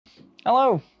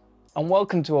Hello, and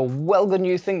welcome to a well-good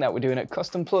new thing that we're doing at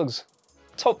Custom Plugs,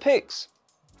 Top Picks.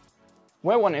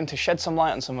 We're wanting to shed some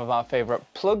light on some of our favourite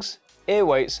plugs, ear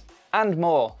weights, and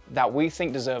more that we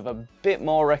think deserve a bit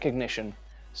more recognition.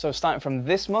 So starting from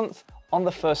this month, on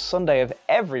the first Sunday of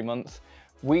every month,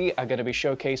 we are going to be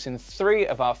showcasing 3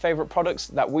 of our favourite products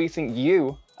that we think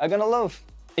you are going to love.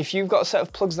 If you've got a set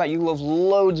of plugs that you love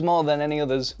loads more than any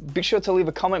others, be sure to leave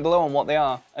a comment below on what they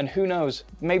are, and who knows,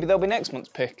 maybe they'll be next month's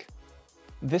pick.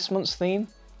 This month's theme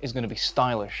is going to be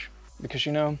stylish, because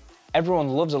you know, everyone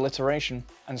loves alliteration,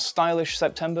 and stylish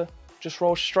September just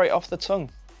rolls straight off the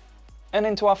tongue. And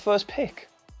into our first pick,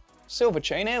 silver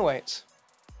chain ear weights.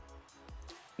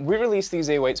 We released these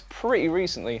ear weights pretty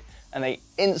recently, and they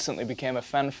instantly became a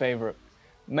fan favourite.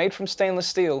 Made from stainless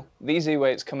steel, these ear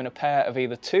weights come in a pair of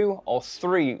either 2 or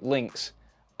 3 links.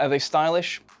 Are they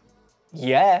stylish?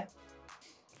 Yeah!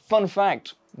 Fun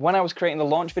fact, when I was creating the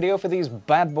launch video for these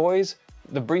bad boys,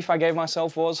 the brief I gave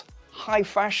myself was high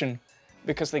fashion,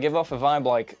 because they give off a vibe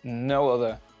like no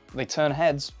other. They turn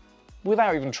heads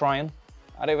without even trying.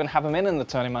 I don't even have them in the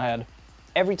turning my head.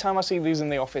 Every time I see these in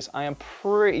the office, I am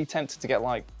pretty tempted to get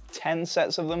like 10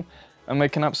 sets of them and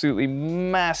make an absolutely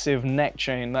massive neck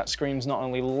chain that screams not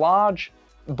only large,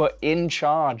 but in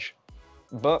charge.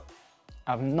 But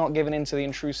I've not given in to the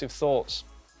intrusive thoughts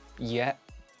yet.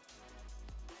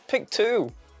 Pick 2,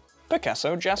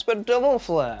 Picasso Jasper Double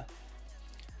Flare.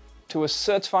 To a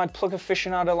certified plug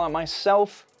aficionado like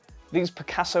myself, these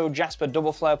Picasso Jasper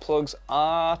Double Flare plugs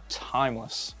are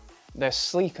timeless. They're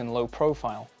sleek and low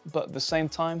profile, but at the same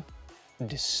time,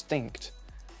 distinct.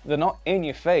 They're not in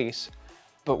your face,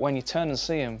 but when you turn and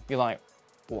see them, you're like,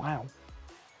 wow,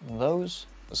 those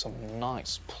are some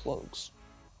nice plugs.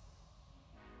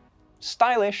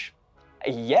 Stylish,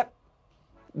 yep.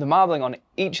 The marbling on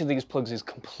each of these plugs is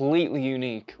completely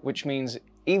unique, which means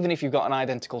even if you've got an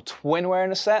identical twin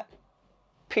wearing a set,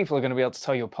 people are going to be able to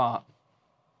tell you apart.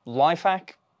 Life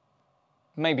hack?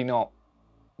 Maybe not,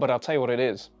 but I'll tell you what it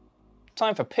is.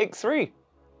 Time for pick 3.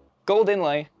 Gold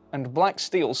inlay and black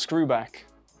steel screwback.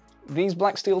 These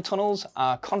black steel tunnels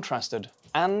are contrasted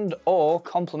and or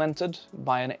complemented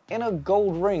by an inner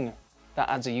gold ring that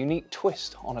adds a unique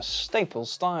twist on a staple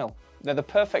style. They're the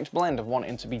perfect blend of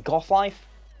wanting to be goth life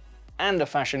and a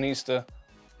fashionista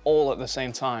all at the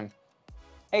same time.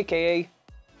 AKA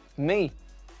me.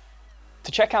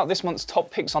 To check out this month's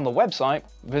top picks on the website,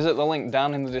 visit the link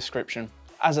down in the description.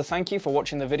 As a thank you for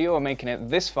watching the video and making it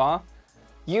this far,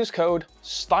 use code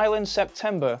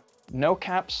STYLINSEPTEMBER, no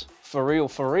caps, for real,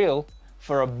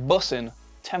 for a bussin'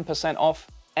 10% off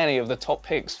any of the top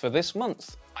picks for this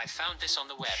month. I found this on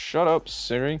the web. Shut up,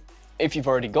 Siri. If you've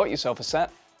already got yourself a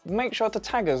set, make sure to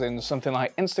tag us in something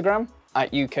like Instagram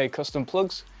at UK Custom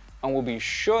Plugs, and we'll be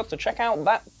sure to check out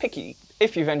that picky.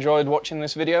 If you've enjoyed watching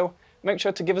this video, make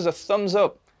sure to give us a thumbs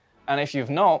up, and if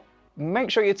you've not, make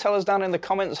sure you tell us down in the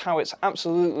comments how it's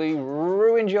absolutely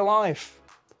ruined your life.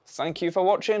 Thank you for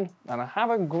watching, and have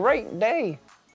a great day.